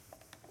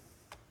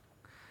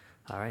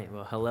All right,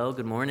 well, hello,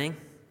 good morning.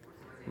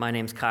 My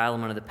name's Kyle. I'm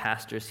one of the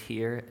pastors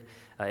here.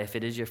 If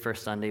it is your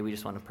first Sunday, we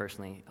just want to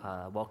personally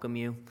welcome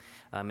you.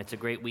 It's a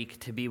great week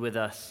to be with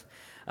us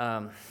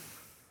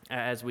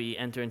as we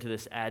enter into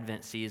this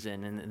Advent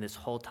season, and this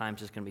whole time is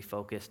just going to be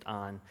focused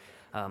on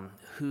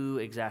who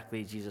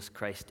exactly Jesus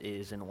Christ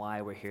is and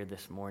why we're here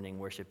this morning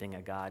worshiping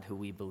a God who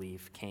we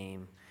believe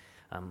came,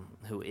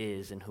 who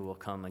is, and who will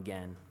come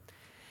again.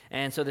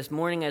 And so this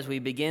morning, as we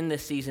begin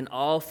this season,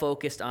 all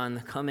focused on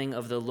the coming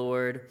of the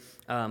Lord,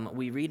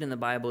 we read in the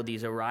Bible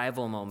these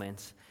arrival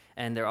moments,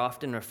 and they're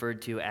often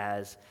referred to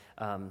as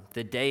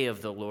the day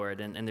of the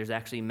Lord, and there's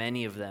actually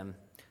many of them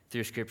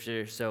through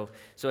Scripture. So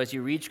as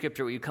you read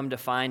Scripture, what you come to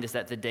find is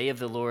that the day of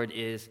the Lord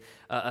is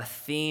a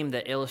theme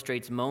that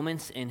illustrates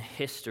moments in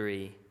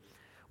history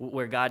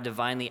where God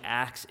divinely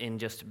acts in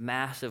just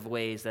massive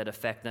ways that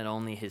affect not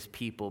only his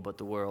people, but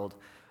the world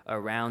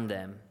around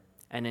them.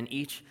 And in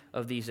each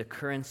of these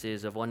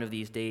occurrences of one of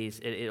these days,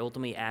 it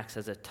ultimately acts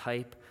as a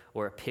type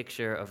or a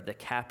picture of the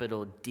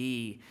capital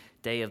D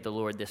day of the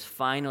Lord, this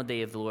final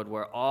day of the Lord,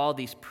 where all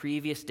these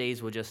previous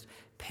days will just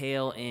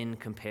pale in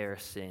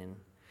comparison,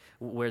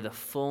 where the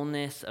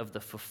fullness of the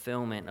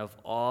fulfillment of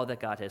all that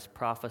God has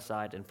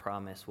prophesied and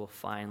promised will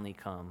finally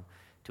come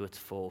to its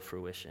full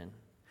fruition.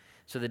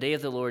 So the day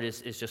of the Lord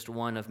is just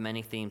one of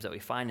many themes that we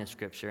find in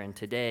Scripture, and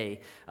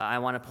today I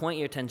want to point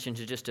your attention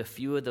to just a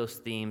few of those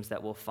themes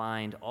that we'll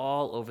find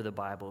all over the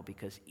Bible,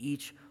 because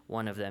each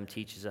one of them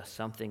teaches us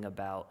something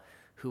about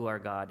who our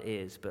God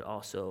is, but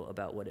also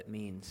about what it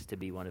means to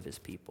be one of his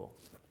people.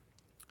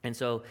 And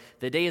so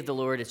the day of the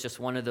Lord is just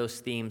one of those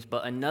themes,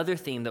 but another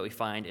theme that we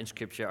find in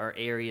Scripture are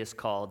areas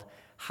called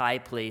high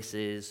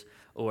places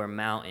or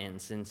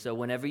mountains. And so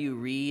when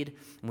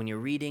you're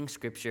reading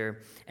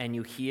Scripture and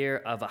you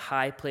hear of a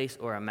high place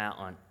or a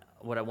mountain,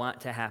 what I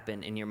want to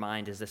happen in your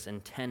mind is this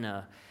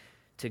antenna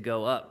to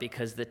go up,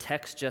 because the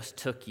text just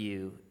took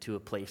you to a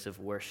place of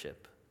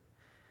worship.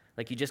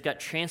 Like you just got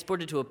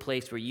transported to a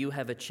place where you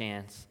have a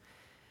chance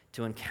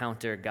to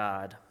encounter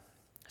God.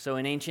 So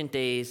in ancient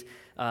days,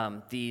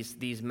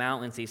 these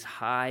mountains, these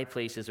high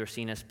places were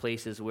seen as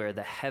places where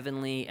the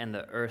heavenly and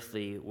the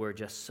earthly were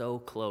just so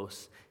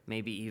close,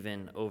 maybe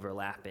even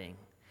overlapping.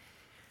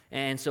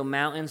 And so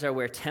mountains are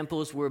where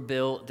temples were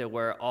built,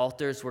 where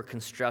altars were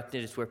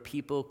constructed. It's where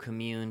people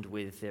communed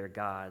with their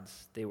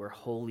gods. They were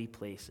holy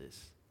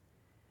places.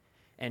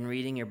 And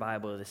reading your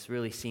Bible, this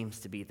really seems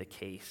to be the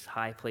case.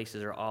 High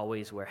places are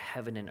always where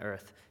heaven and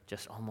earth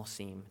just almost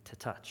seem to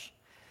touch.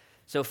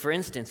 So, for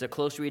instance, a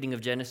close reading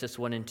of Genesis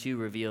 1 and 2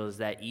 reveals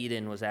that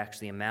Eden was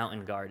actually a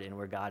mountain garden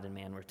where God and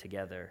man were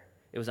together.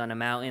 It was on a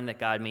mountain that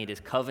God made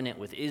his covenant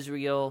with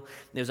Israel.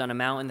 It was on a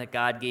mountain that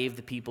God gave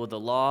the people the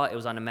law. It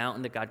was on a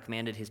mountain that God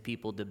commanded his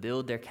people to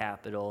build their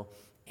capital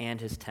and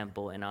his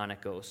temple, and on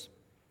it goes.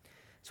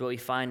 So what we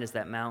find is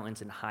that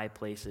mountains and high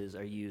places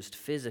are used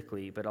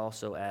physically, but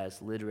also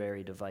as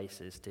literary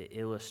devices to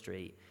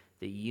illustrate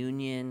the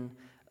union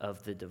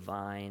of the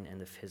divine and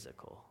the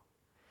physical.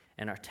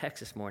 And our text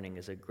this morning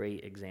is a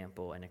great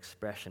example and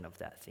expression of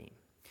that theme.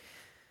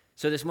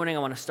 So this morning I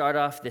want to start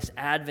off this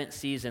Advent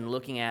season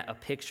looking at a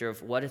picture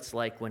of what it's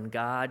like when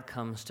God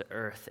comes to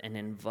earth and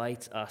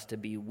invites us to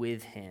be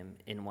with him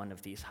in one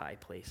of these high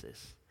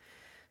places.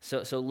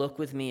 So look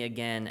with me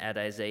again at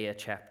Isaiah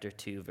chapter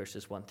 2,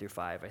 verses 1 through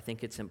 5. I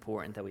think it's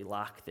important that we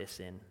lock this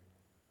in.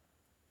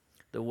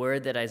 The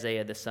word that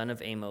Isaiah, the son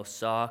of Amos,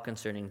 saw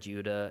concerning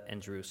Judah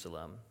and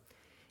Jerusalem.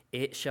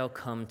 It shall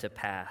come to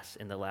pass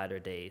in the latter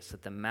days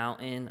that the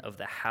mountain of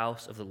the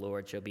house of the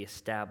Lord shall be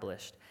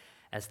established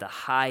as the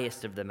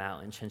highest of the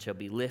mountains, and shall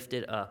be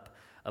lifted up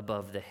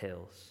above the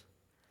hills.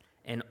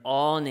 And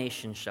all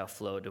nations shall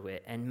flow to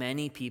it, and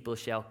many people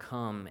shall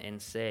come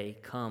and say,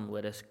 Come,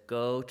 let us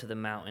go to the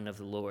mountain of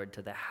the Lord,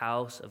 to the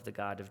house of the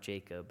God of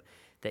Jacob,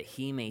 that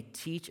he may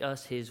teach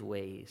us his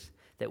ways,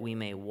 that we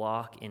may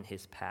walk in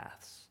his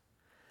paths.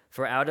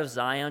 For out of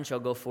Zion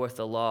shall go forth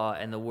the law,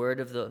 and the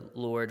word of the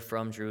Lord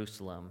from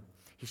Jerusalem.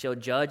 He shall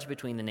judge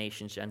between the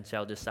nations, and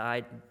shall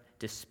decide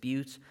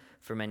disputes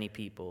for many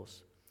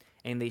peoples.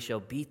 And they shall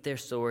beat their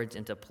swords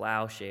into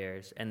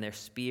plowshares, and their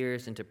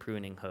spears into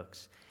pruning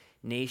hooks.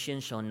 Nation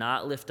shall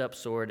not lift up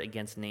sword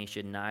against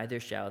nation, neither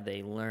shall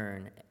they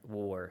learn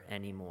war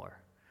anymore.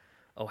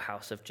 O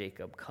house of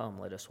Jacob, come,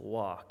 let us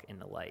walk in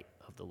the light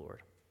of the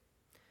Lord.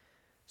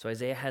 So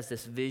Isaiah has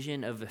this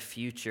vision of a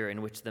future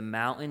in which the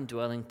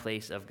mountain-dwelling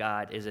place of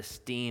God is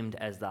esteemed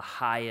as the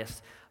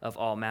highest of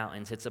all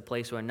mountains. It's a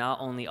place where not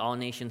only all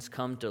nations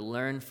come to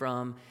learn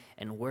from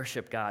and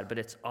worship God, but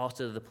it's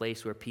also the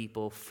place where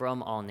people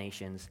from all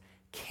nations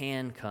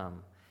can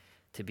come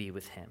to be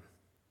with him.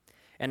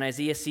 And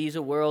Isaiah sees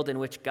a world in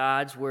which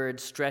God's word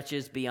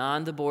stretches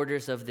beyond the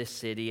borders of this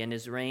city, and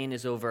his reign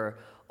is over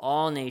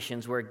all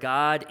nations, where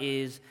God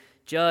is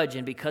judge,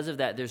 and because of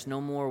that, there's no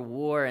more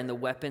war, and the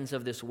weapons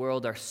of this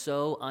world are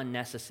so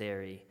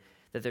unnecessary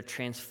that they're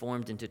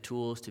transformed into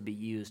tools to be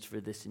used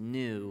for this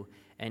new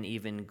and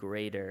even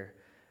greater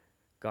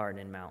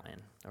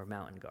mountain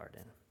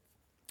garden.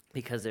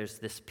 because there's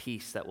this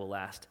peace that will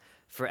last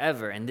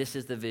forever. And this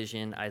is the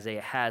vision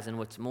Isaiah has. And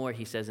what's more,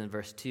 he says in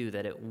verse 2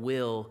 that it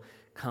will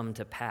come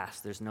to pass.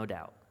 There's no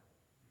doubt.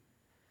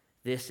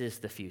 This is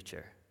the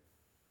future.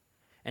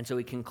 And so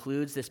he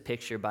concludes this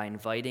picture by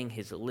inviting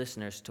his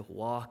listeners to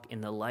walk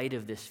in the light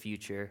of this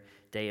future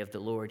day of the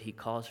Lord. He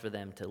calls for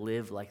them to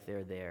live like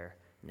they're there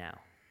now.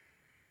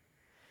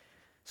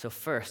 So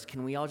first,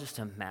 can we all just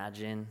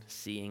imagine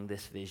seeing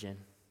this vision?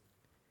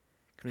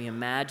 Can we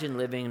imagine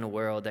living in a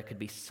world that could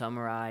be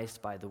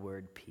summarized by the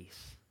word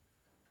peace?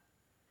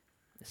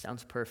 It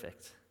sounds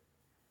perfect,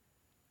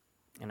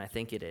 and I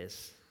think it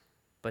is.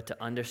 But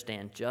to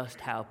understand just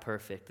how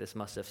perfect this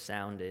must have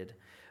sounded,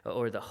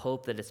 or the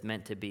hope that it's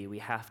meant to be, we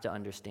have to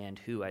understand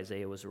who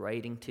Isaiah was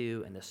writing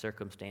to and the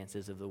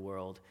circumstances of the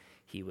world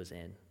he was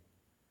in.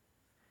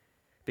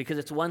 Because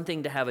it's one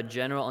thing to have a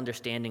general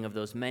understanding of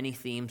those many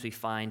themes we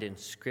find in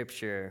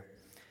Scripture,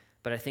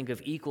 but I think of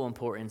equal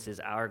importance is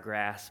our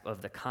grasp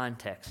of the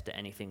context to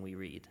anything we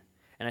read.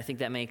 And I think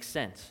that makes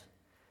sense,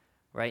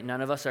 right?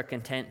 None of us are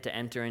content to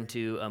enter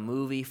into a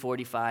movie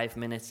 45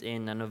 minutes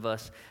in. None of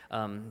us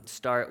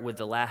start with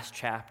the last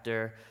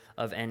chapter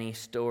of any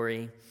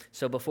story.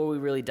 So before we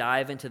really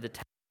dive into the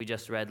text we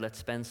just read, let's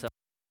spend a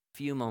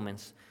few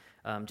moments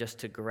just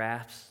to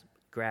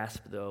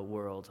grasp the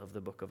world of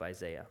the book of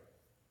Isaiah.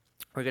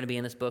 We're going to be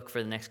in this book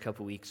for the next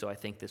couple weeks, so I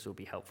think this will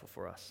be helpful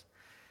for us.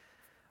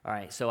 All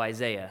right, so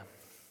Isaiah.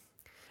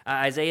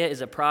 Isaiah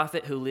is a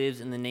prophet who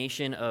lives in the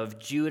nation of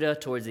Judah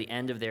towards the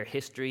end of their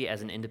history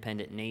as an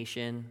independent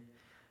nation.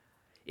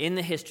 In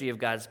the history of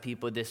God's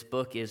people, this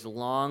book is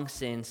long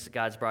since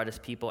God's brought his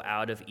people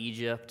out of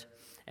Egypt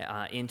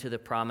into the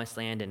promised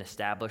land and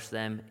established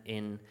them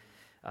in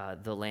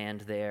the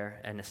land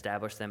there and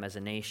established them as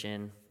a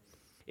nation.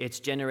 It's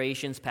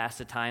generations past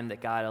the time that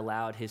God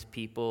allowed his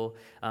people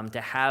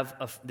to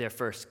have their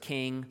first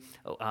king.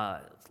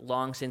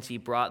 Long since he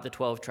brought the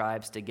 12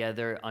 tribes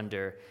together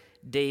under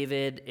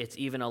David. It's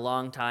even a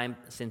long time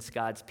since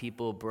God's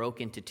people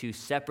broke into two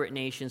separate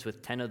nations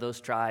with 10 of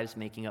those tribes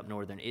making up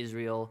northern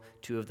Israel,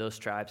 2 of those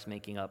tribes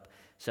making up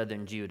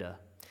southern Judah.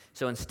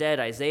 So instead,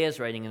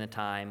 Isaiah's writing in a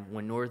time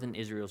when northern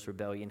Israel's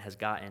rebellion has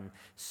gotten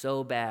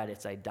so bad,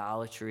 its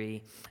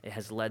idolatry, it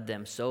has led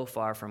them so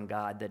far from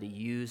God that he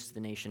used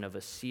the nation of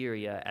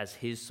Assyria as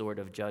his sword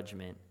of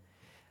judgment,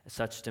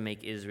 such to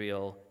make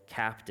Israel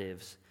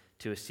captives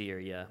to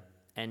Assyria.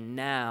 And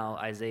now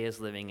Isaiah's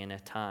living in a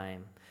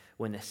time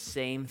when the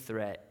same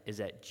threat is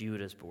at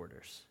Judah's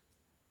borders.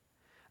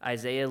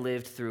 Isaiah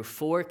lived through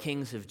 4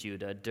 kings of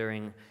Judah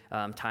during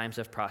times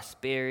of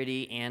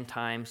prosperity and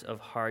times of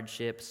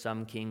hardship.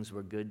 Some kings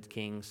were good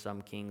kings,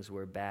 some kings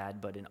were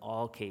bad, but in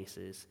all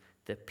cases,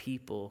 the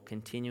people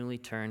continually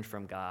turned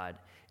from God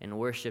and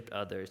worshiped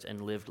others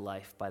and lived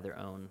life by their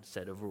own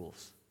set of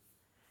rules.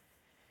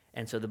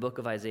 And so the book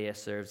of Isaiah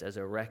serves as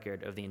a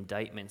record of the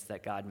indictments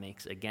that God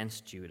makes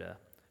against Judah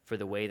for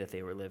the way that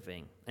they were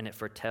living, and it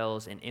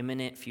foretells an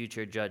imminent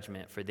future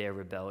judgment for their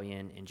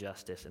rebellion,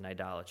 injustice, and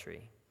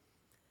idolatry.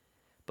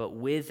 But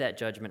with that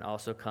judgment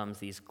also comes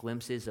these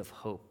glimpses of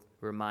hope,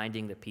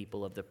 reminding the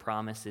people of the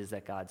promises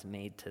that God's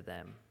made to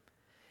them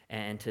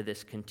and to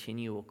this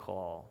continual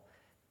call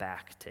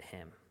back to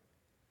him.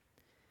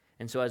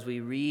 And so as we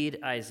read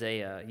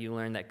Isaiah, you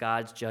learn that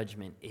God's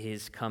judgment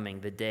is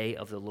coming. The day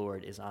of the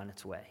Lord is on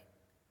its way.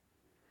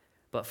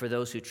 But for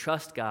those who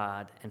trust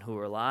God and who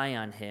rely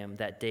on him,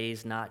 that day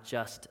is not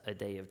just a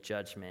day of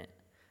judgment,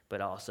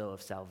 but also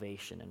of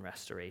salvation and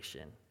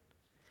restoration.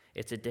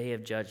 It's a day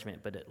of judgment,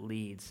 but it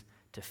leads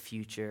to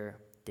future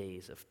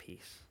days of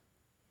peace.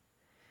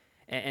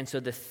 And so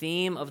the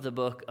theme of the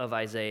book of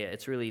Isaiah,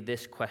 it's really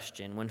this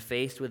question. When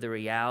faced with the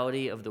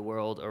reality of the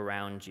world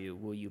around you,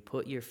 will you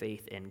put your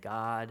faith in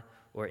God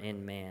or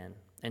in man?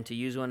 And to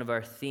use one of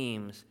our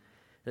themes,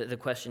 the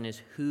question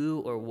is,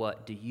 who or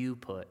what do you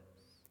put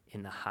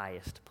in the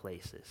highest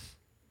places?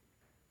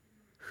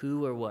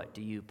 Who or what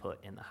do you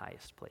put in the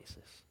highest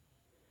places?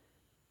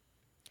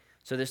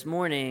 So this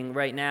morning,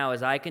 right now,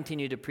 as I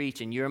continue to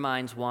preach and your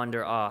minds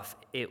wander off,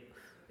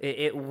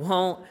 it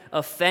won't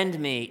offend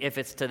me if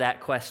it's to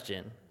that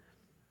question.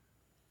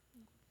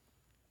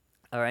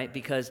 All right,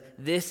 because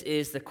this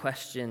is the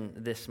question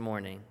this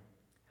morning.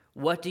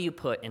 What do you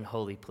put in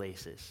holy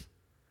places?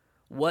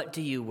 What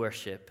do you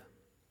worship?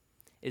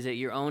 Is it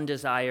your own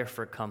desire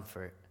for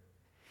comfort?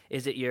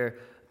 Is it your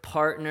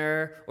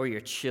partner or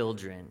your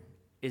children?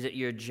 Is it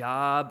your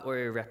job or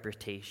your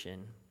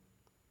reputation?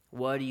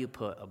 What do you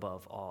put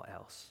above all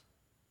else?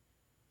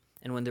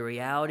 And when the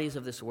realities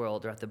of this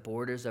world are at the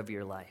borders of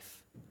your life,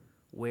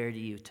 where do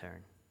you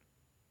turn?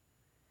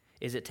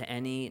 Is it to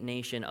any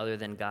nation other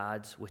than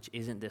God's, which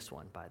isn't this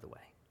one, by the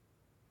way?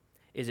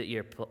 Is it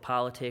your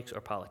politics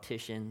or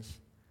politicians?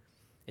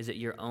 Is it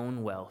your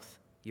own wealth,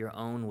 your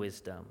own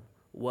wisdom?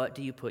 What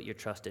do you put your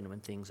trust in when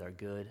things are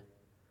good?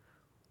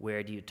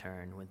 Where do you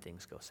turn when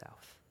things go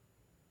south?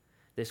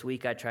 This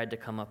week I tried to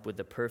come up with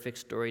the perfect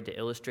story to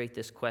illustrate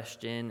this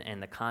question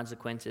and the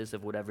consequences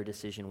of whatever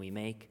decision we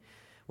make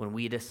when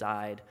we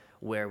decide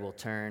where we'll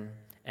turn.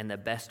 And the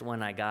best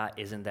one I got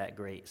isn't that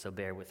great, so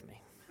bear with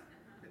me.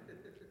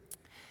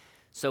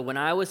 So when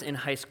I was in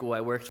high school,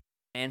 I worked for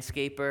a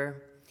landscaper,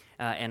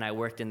 and I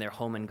worked in their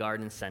home and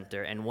garden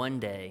center. And one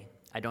day,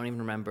 I don't even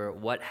remember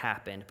what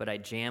happened, but I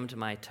jammed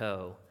my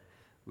toe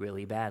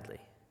really badly,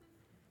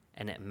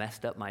 and it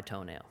messed up my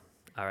toenail.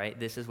 All right,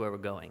 this is where we're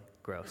going.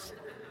 Gross.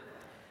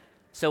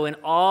 So in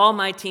all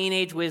my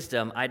teenage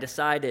wisdom, I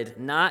decided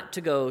not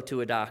to go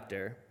to a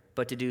doctor,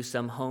 but to do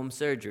some home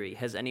surgery.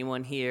 Has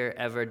anyone here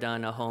ever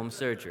done a home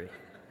surgery?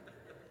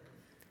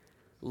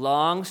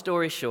 Long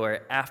story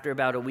short, after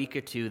about a week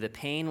or two, the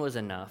pain was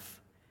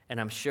enough, and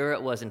I'm sure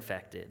it was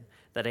infected,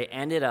 that I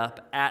ended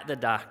up at the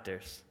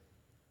doctor's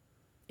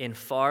in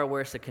far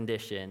worse a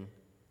condition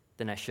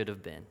than I should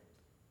have been,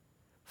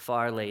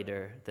 far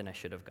later than I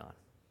should have gone.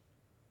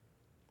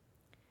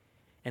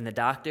 And the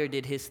doctor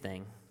did his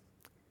thing,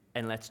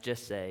 and let's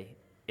just say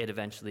it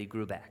eventually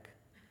grew back.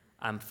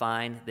 I'm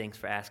fine, thanks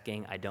for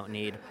asking. I don't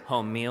need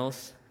home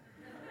meals.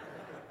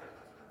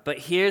 But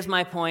here's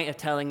my point of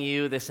telling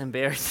you this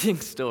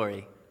embarrassing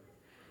story.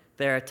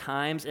 There are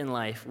times in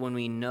life when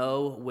we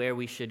know where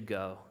we should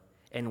go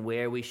and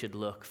where we should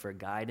look for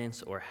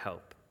guidance or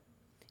help.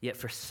 Yet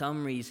for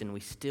some reason, we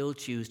still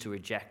choose to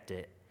reject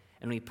it,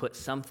 and we put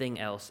something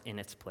else in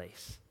its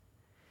place.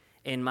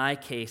 In my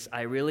case,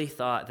 I really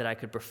thought that I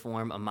could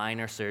perform a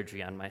minor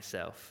surgery on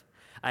myself.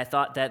 I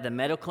thought that the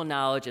medical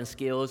knowledge and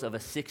skills of a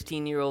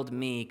 16-year-old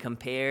me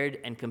compared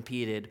and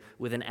competed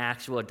with an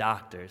actual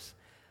doctor's,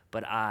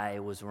 but I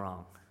was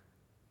wrong.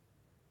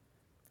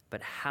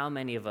 But how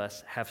many of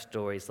us have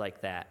stories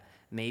like that?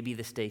 Maybe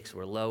the stakes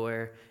were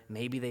lower,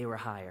 maybe they were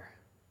higher.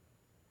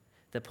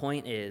 The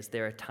point is,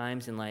 there are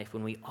times in life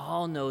when we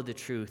all know the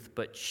truth,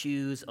 but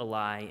choose a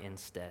lie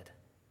instead.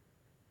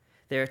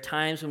 There are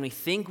times when we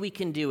think we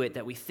can do it,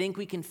 that we think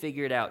we can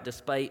figure it out,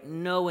 despite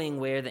knowing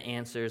where the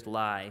answers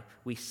lie.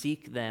 We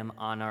seek them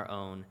on our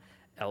own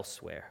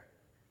elsewhere.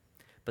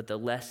 But the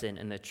lesson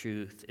and the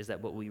truth is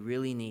that what we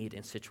really need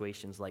in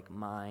situations like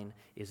mine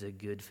is a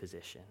good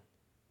physician.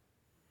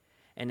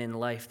 And in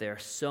life, there are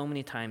so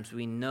many times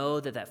we know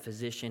that that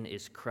physician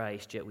is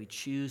Christ, yet we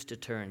choose to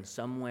turn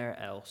somewhere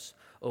else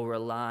or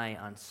rely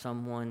on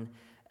someone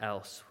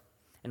else.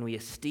 And we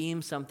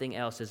esteem something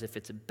else as if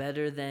it's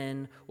better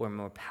than or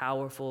more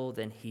powerful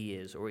than he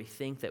is, or we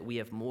think that we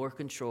have more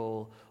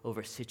control over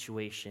a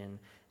situation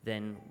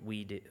than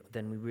we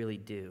really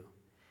do.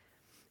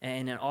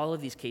 And in all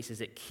of these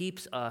cases, it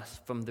keeps us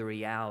from the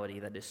reality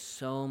that is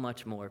so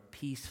much more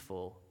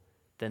peaceful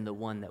than the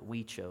one that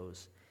we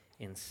chose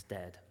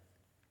instead.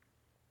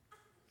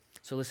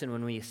 So listen,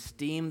 when we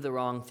esteem the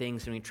wrong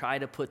things and we try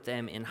to put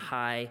them in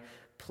high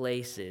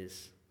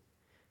places,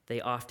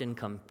 they often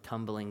come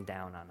tumbling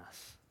down on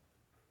us.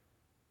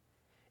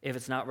 If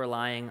it's not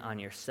relying on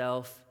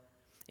yourself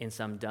in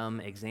some dumb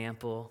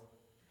example,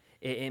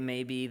 it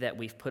may be that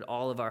we've put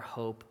all of our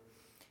hope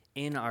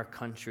in our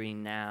country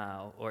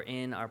now or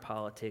in our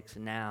politics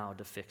now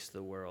to fix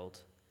the world,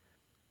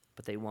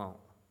 but they won't.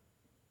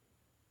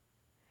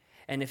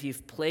 And if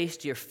you've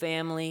placed your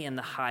family in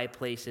the high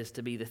places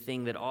to be the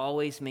thing that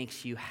always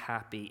makes you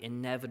happy,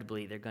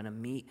 inevitably they're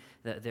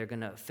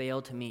going to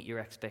fail to meet your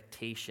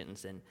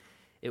expectations, and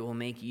it will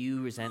make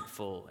you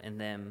resentful and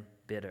them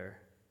bitter.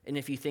 And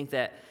if you think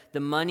that the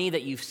money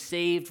that you've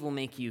saved will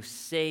make you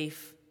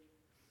safe,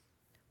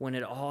 when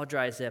it all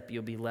dries up,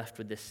 you'll be left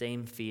with the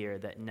same fear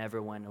that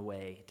never went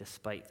away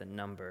despite the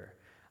number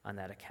on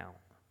that account.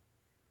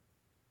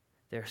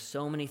 There are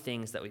so many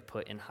things that we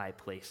put in high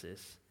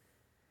places,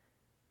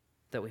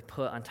 that we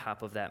put on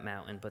top of that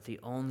mountain, but the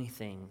only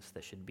things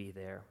that should be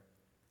there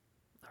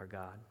are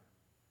God.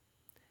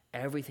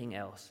 Everything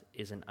else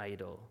is an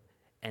idol,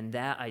 and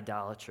that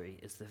idolatry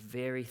is the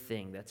very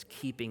thing that's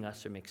keeping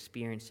us from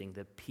experiencing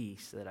the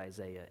peace that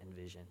Isaiah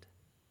envisioned.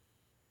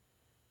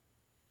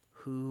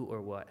 Who or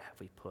what have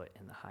we put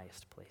in the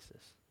highest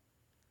places?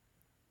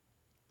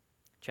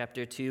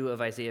 Chapter 2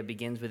 of Isaiah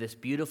begins with this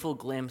beautiful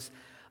glimpse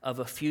of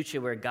a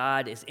future where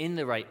God is in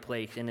the right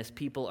place and his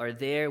people are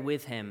there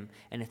with him,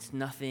 and it's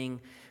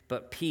nothing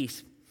but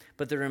peace.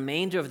 But the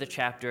remainder of the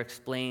chapter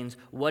explains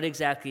what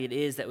exactly it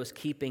is that was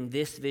keeping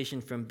this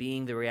vision from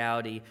being the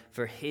reality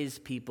for his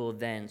people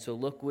then. So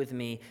look with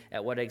me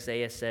at what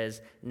Isaiah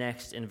says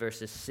next in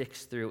verses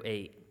 6 through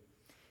 8.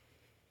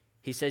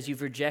 He says,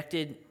 "You've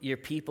rejected your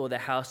people, the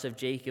house of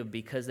Jacob,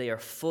 because they are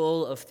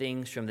full of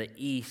things from the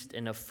east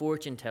and of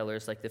fortune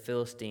tellers like the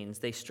Philistines.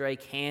 They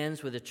strike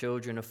hands with the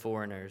children of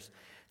foreigners.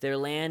 Their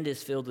land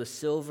is filled with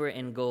silver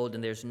and gold,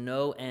 and there's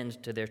no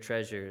end to their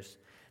treasures.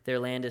 Their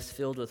land is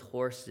filled with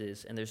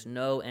horses, and there's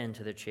no end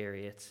to their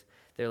chariots.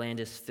 Their land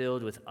is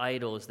filled with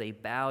idols. They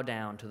bow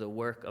down to the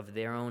work of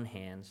their own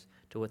hands,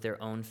 to what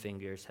their own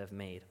fingers have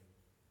made."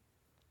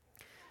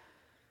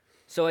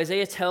 So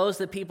Isaiah tells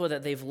the people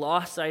that they've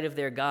lost sight of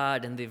their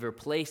God and they've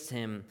replaced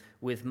him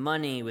with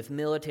money, with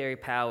military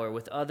power,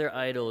 with other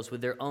idols,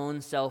 with their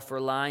own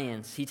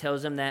self-reliance. He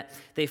tells them that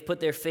they've put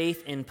their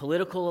faith in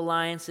political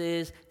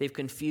alliances, they've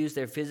confused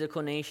their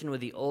physical nation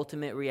with the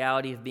ultimate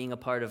reality of being a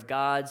part of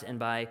God's, and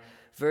by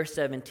verse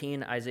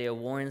 17, Isaiah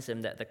warns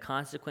them that the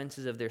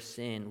consequences of their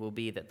sin will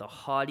be that the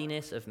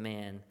haughtiness of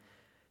man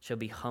shall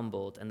be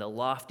humbled, and the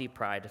lofty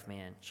pride of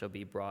man shall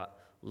be brought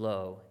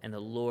low, and the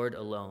Lord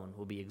alone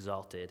will be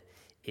exalted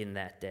in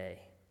that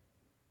day.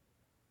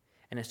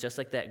 And it's just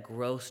like that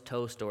gross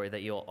toe story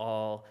that you'll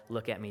all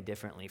look at me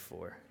differently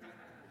for.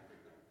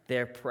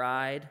 Their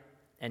pride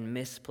and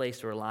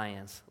misplaced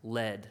reliance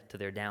led to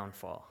their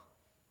downfall.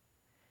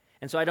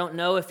 And so I don't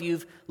know if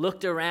you've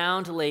looked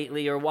around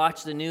lately or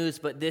watched the news,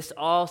 but this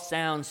all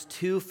sounds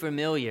too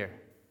familiar.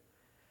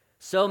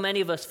 So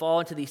many of us fall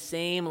into these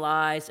same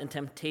lies and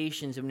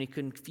temptations, and we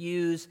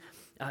confuse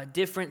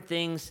different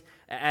things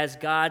as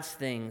God's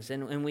things.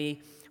 And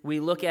we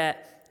look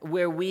at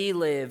where we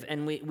live,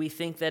 and we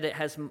think that it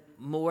has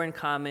more in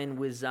common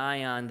with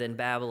Zion than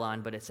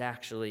Babylon, but it's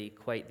actually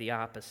quite the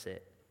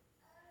opposite.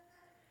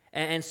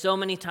 And so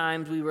many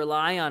times we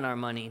rely on our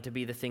money to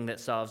be the thing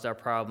that solves our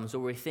problems, or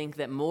we think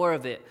that more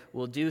of it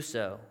will do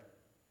so.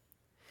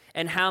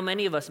 And how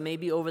many of us,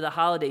 maybe over the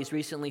holidays,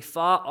 recently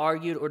fought,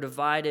 argued, or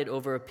divided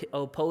over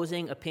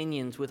opposing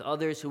opinions with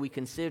others who we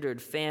considered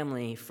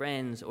family,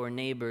 friends, or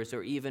neighbors,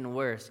 or even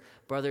worse,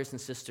 brothers and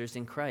sisters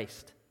in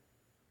Christ.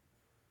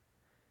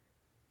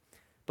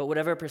 But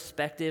whatever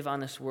perspective on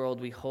this world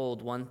we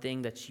hold, one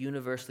thing that's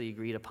universally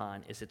agreed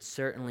upon is it's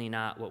certainly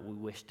not what we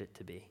wished it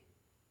to be.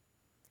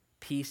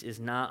 Peace is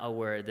not a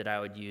word that I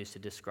would use to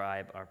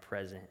describe our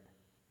present.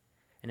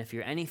 And if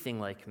you're anything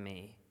like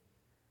me,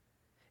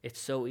 it's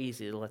so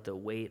easy to let the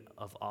weight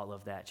of all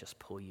of that just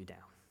pull you down.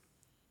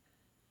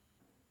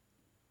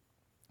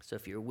 So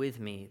if you're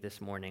with me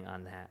this morning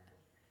on that,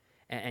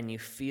 and you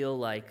feel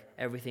like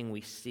everything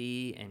we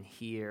see and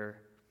hear,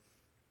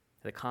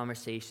 the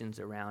conversations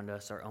around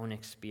us, our own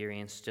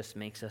experience just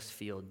makes us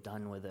feel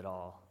done with it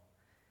all.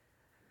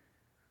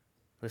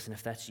 Listen,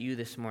 if that's you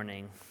this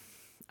morning,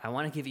 I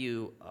want to give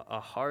you a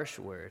harsh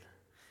word,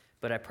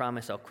 but I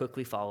promise I'll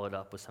quickly follow it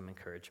up with some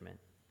encouragement.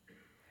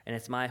 And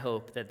it's my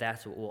hope that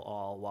that's what we'll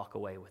all walk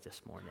away with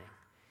this morning.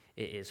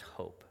 It is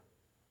hope.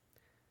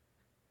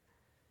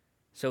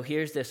 So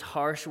here's this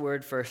harsh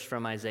word first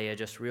from Isaiah,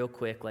 just real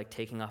quick, like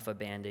taking off a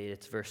Band-Aid.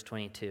 It's verse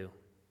 22.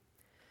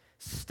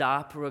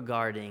 Stop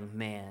regarding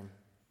man,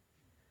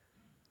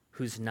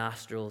 whose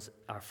nostrils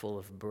are full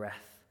of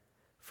breath,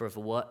 for of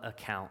what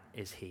account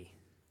is he?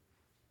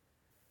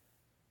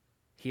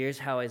 Here's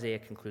how Isaiah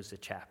concludes the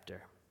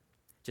chapter.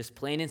 Just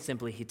plain and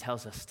simply, he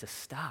tells us to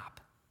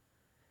stop.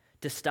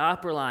 To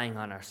stop relying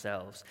on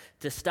ourselves,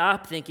 to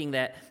stop thinking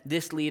that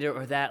this leader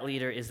or that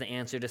leader is the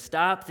answer, to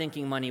stop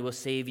thinking money will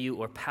save you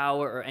or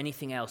power or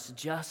anything else.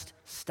 Just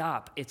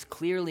stop. It's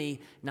clearly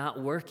not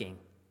working.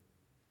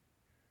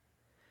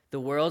 The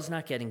world's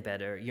not getting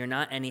better. You're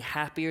not any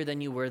happier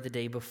than you were the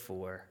day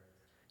before.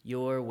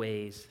 Your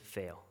ways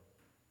fail.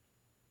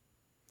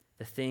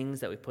 The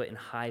things that we put in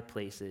high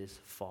places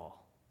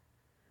fall.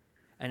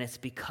 And it's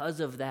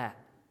because of that.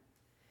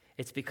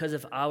 It's because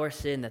of our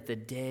sin that the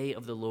day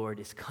of the Lord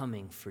is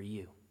coming for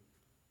you.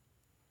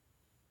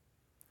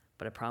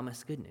 But I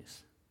promise good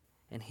news,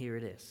 and here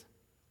it is.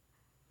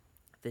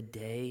 The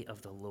day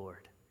of the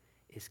Lord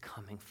is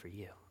coming for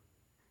you.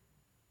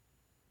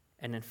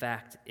 And in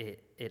fact,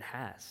 it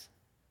has.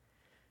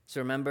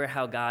 So remember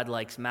how God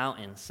likes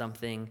mountains.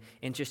 Something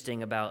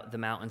interesting about the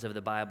mountains of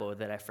the Bible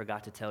that I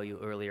forgot to tell you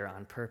earlier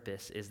on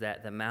purpose is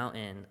that the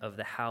mountain of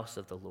the house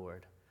of the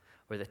Lord,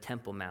 or the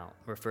Temple Mount,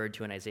 referred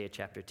to in Isaiah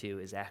chapter 2,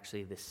 is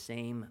actually the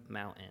same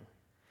mountain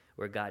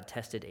where God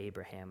tested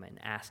Abraham and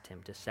asked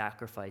him to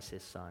sacrifice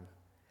his son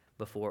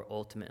before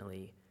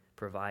ultimately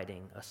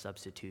providing a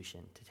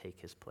substitution to take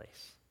his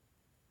place.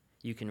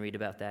 You can read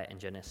about that in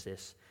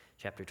Genesis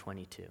chapter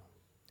 22.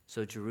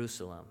 So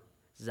Jerusalem,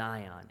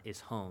 Zion, is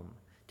home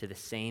to the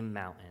same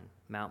mountain,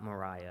 Mount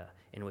Moriah,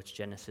 in which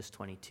Genesis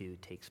 22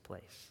 takes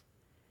place.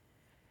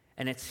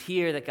 And it's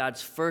here that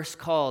God's first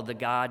called the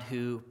God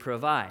who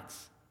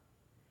provides.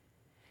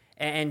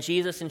 And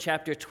Jesus in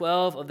chapter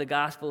 12 of the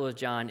Gospel of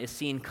John is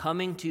seen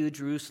coming to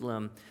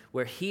Jerusalem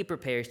where he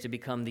prepares to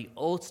become the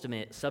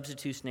ultimate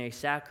substitutionary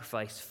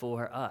sacrifice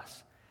for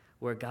us,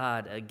 where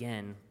God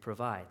again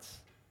provides.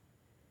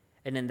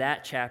 And in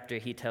that chapter,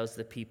 he tells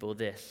the people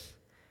this,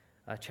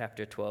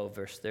 chapter 12,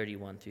 verse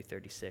 31 through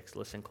 36.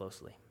 Listen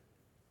closely.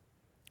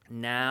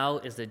 Now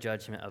is the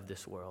judgment of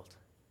this world.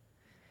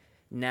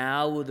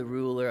 Now will the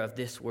ruler of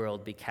this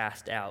world be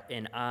cast out,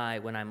 and I,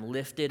 when I'm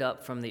lifted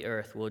up from the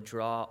earth, will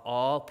draw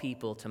all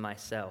people to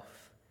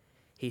myself.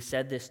 He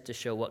said this to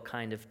show what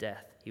kind of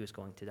death he was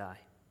going to die.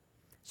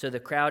 So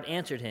the crowd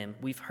answered him,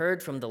 "We've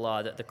heard from the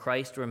law that the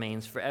Christ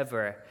remains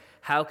forever.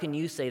 How can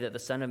you say that the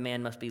Son of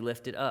Man must be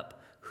lifted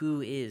up?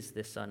 Who is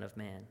this Son of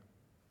Man?"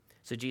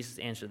 So Jesus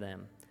answered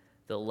them,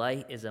 "The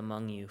light is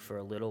among you for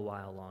a little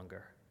while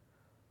longer.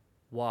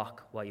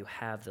 Walk while you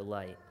have the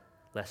light,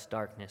 lest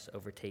darkness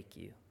overtake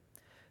you.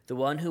 The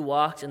one who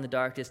walks in the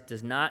darkness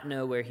does not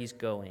know where he's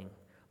going.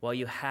 While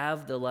you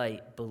have the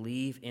light,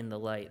 believe in the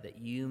light, that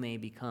you may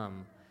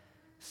become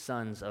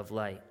sons of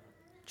light."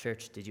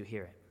 Church, did you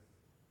hear it?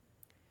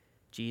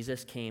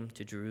 Jesus came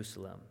to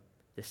Jerusalem,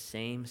 the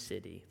same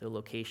city, the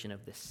location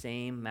of the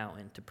same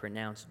mountain, to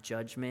pronounce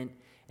judgment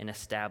and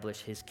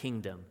establish his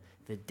kingdom,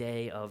 the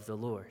day of the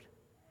Lord.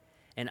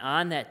 And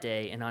on that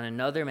day and on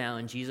another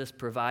mountain, Jesus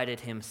provided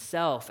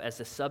himself as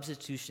a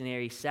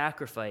substitutionary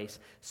sacrifice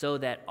so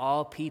that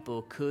all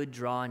people could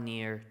draw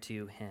near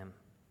to him.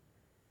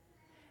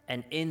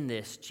 And in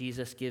this,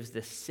 Jesus gives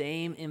the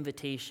same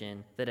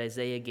invitation that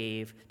Isaiah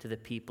gave to the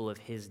people of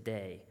his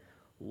day: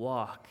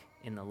 walk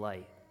in the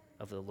light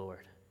of the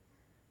Lord.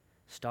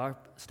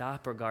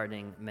 Stop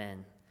regarding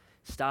men.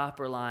 Stop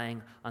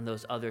relying on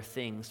those other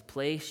things.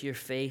 Place your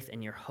faith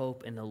and your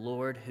hope in the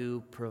Lord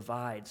who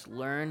provides.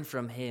 Learn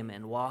from him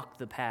and walk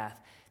the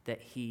path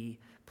that he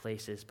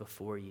places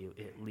before you.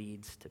 It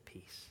leads to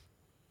peace.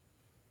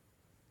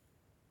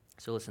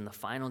 So listen, the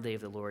final day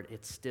of the Lord,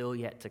 it's still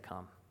yet to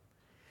come.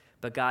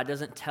 But God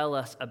doesn't tell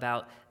us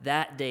about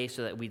that day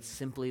so that we'd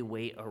simply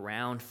wait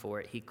around for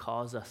it. He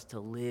calls us to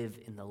live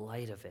in the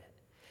light of it.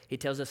 He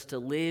tells us to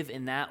live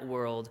in that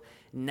world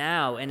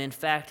now. And in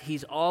fact,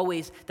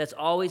 that's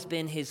always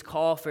been his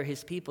call for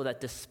his people, that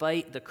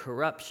despite the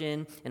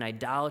corruption and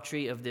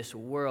idolatry of this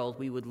world,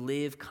 we would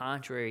live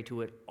contrary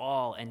to it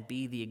all and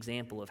be the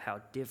example of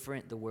how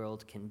different the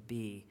world can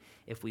be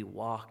if we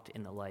walked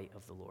in the light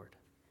of the Lord.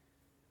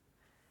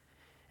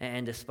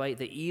 And despite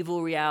the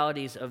evil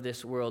realities of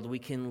this world, we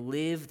can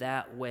live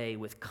that way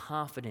with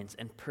confidence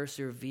and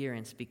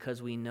perseverance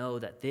because we know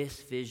that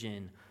this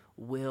vision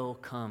will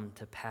come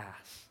to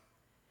pass.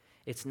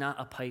 It's not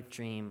a pipe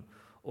dream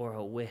or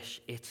a wish,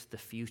 it's the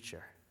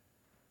future.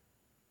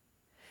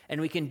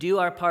 And we can do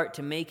our part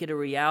to make it a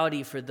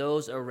reality for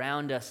those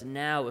around us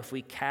now if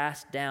we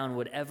cast down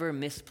whatever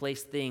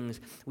misplaced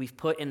things we've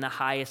put in the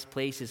highest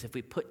places, if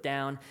we put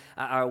down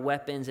our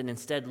weapons and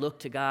instead look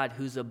to God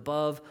who's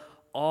above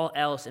all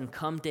else and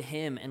come to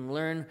him and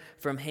learn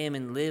from him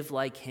and live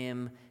like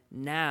him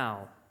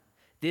now.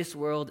 This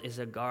world is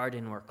a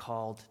garden we're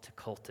called to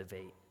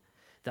cultivate.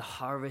 The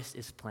harvest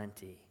is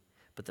plenty,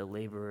 but the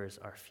laborers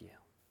are few.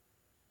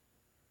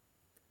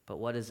 But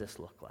what does this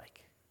look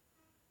like?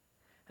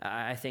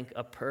 I think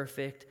a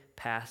perfect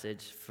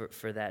passage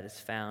for that is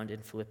found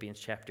in Philippians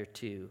chapter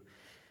 2.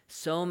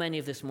 So many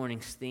of this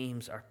morning's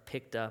themes are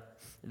picked up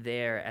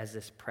there as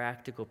this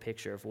practical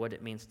picture of what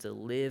it means to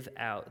live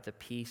out the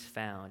peace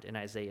found in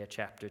Isaiah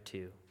chapter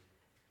 2.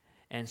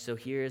 And so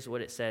here's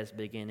what it says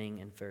beginning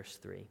in verse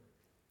 3.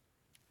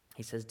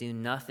 He says, "Do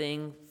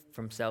nothing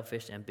from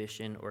selfish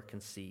ambition or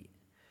conceit,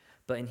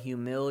 but in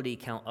humility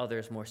count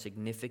others more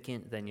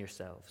significant than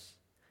yourselves.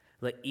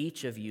 Let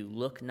each of you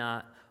look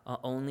not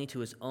only to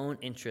his own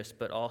interests,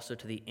 but also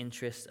to the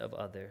interests of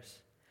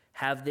others.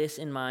 Have this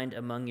in mind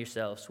among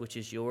yourselves, which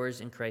is yours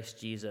in Christ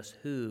Jesus,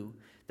 who,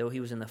 though he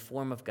was in the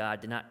form of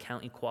God, did not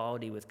count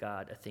equality with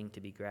God a thing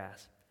to be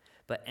grasped,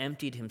 but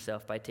emptied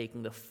himself by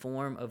taking the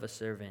form of a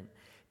servant.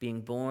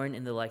 Being born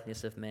in the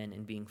likeness of men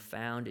and being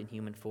found in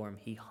human form,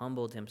 he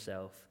humbled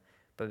himself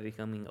by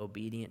becoming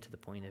obedient to the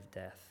point of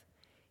death,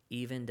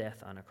 even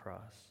death on a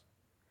cross.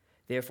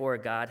 Therefore,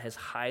 God has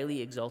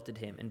highly exalted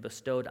him and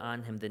bestowed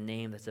on him the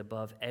name that's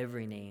above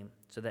every name,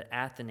 so that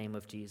at the name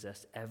of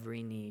Jesus,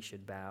 every knee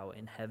should bow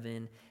in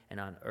heaven and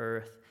on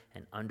earth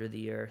and under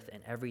the earth,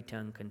 and every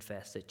tongue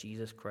confess that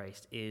Jesus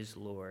Christ is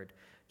Lord,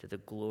 to the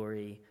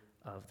glory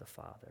of the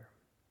Father.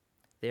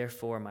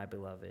 Therefore, my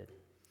beloved,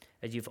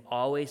 as you've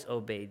always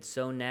obeyed,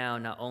 so now,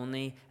 not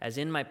only as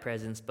in my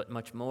presence, but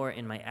much more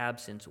in my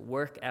absence,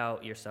 work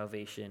out your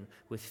salvation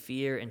with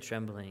fear and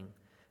trembling.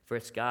 For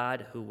it's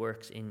God who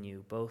works in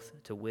you,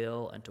 both to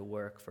will and to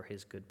work for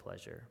his good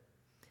pleasure.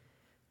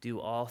 Do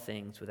all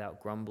things without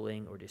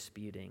grumbling or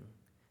disputing,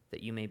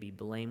 that you may be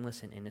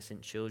blameless and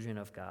innocent children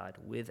of God,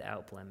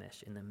 without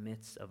blemish, in the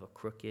midst of a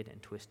crooked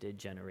and twisted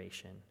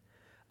generation,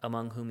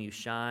 among whom you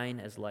shine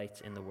as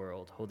lights in the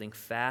world, holding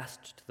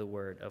fast to the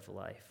word of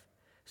life,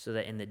 so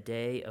that in the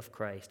day of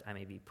Christ I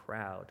may be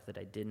proud that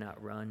I did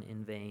not run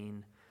in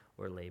vain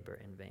or labor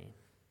in vain."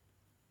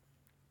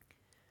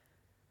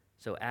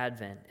 So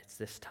Advent, it's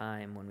this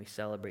time when we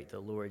celebrate the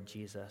Lord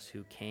Jesus,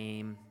 who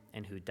came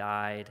and who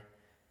died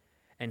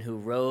and who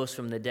rose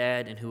from the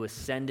dead and who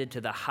ascended to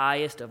the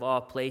highest of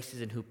all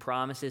places and who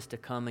promises to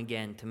come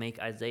again to make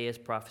Isaiah's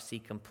prophecy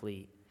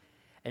complete.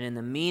 And in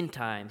the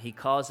meantime, he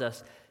calls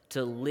us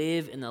to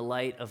live in the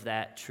light of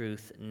that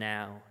truth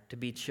now, to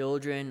be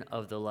children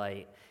of the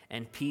light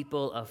and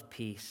people of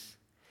peace.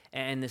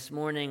 And this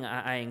morning,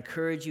 I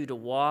encourage you to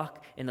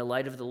walk in the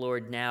light of the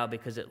Lord now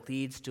because it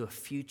leads to a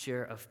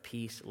future of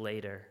peace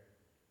later.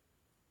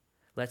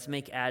 Let's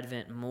make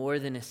Advent more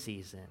than a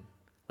season.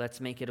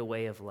 Let's make it a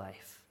way of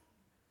life.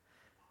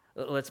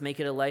 Let's make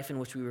it a life in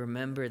which we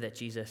remember that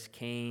Jesus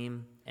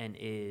came and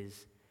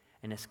is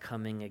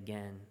coming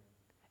again.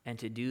 And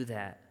to do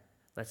that,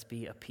 let's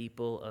be a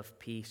people of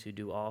peace who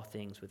do all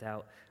things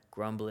without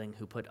grumbling,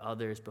 who put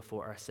others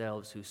before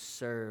ourselves, who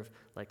serve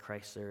like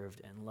Christ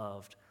served and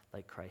loved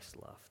like Christ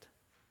loved.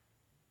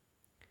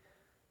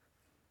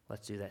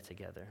 Let's do that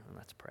together, and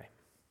let's pray.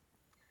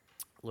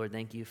 Lord,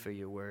 thank you for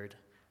your word,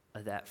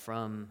 that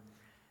from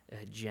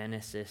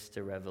Genesis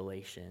to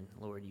Revelation,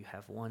 Lord, you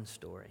have one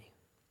story.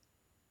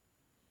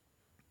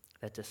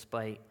 That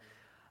despite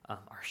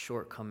our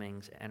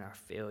shortcomings and our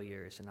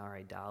failures and our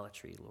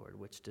idolatry, Lord,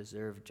 which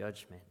deserve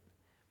judgment,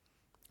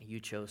 You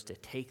chose to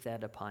take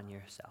that upon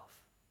yourself,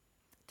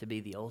 to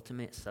be the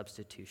ultimate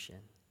substitution,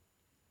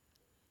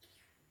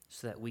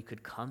 so that we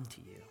could come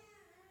to you,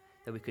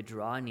 that we could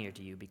draw near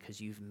to you because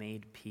you've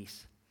made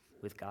peace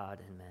with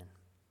God and men.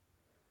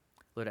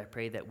 Lord, I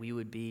pray that we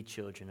would be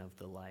children of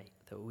the light,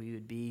 that we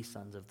would be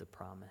sons of the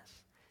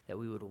promise, that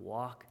we would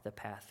walk the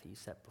path that you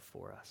set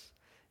before us,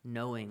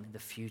 knowing the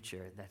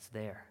future that's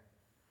there,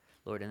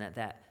 Lord, and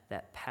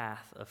that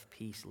path of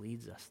peace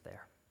leads us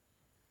there.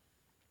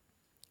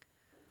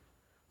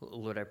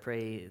 Lord, I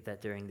pray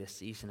that during this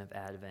season of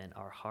Advent,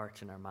 our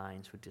hearts and our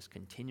minds would just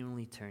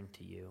continually turn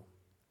to you,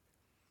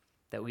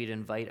 that we'd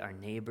invite our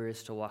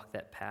neighbors to walk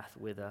that path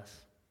with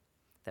us,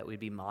 that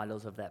we'd be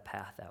models of that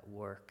path at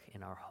work,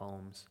 in our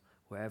homes,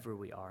 wherever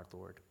we are,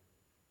 Lord,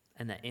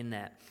 and that in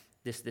that,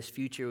 this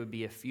future would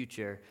be a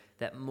future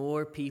that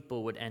more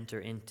people would enter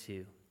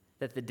into,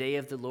 that the day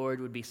of the Lord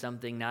would be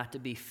something not to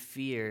be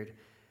feared,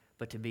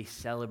 but to be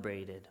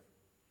celebrated,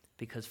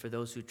 because for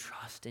those who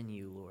trust in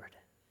you, Lord,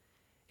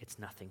 it's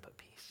nothing but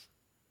peace.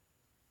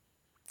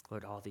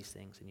 Lord, all these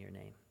things in your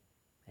name.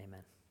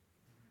 Amen.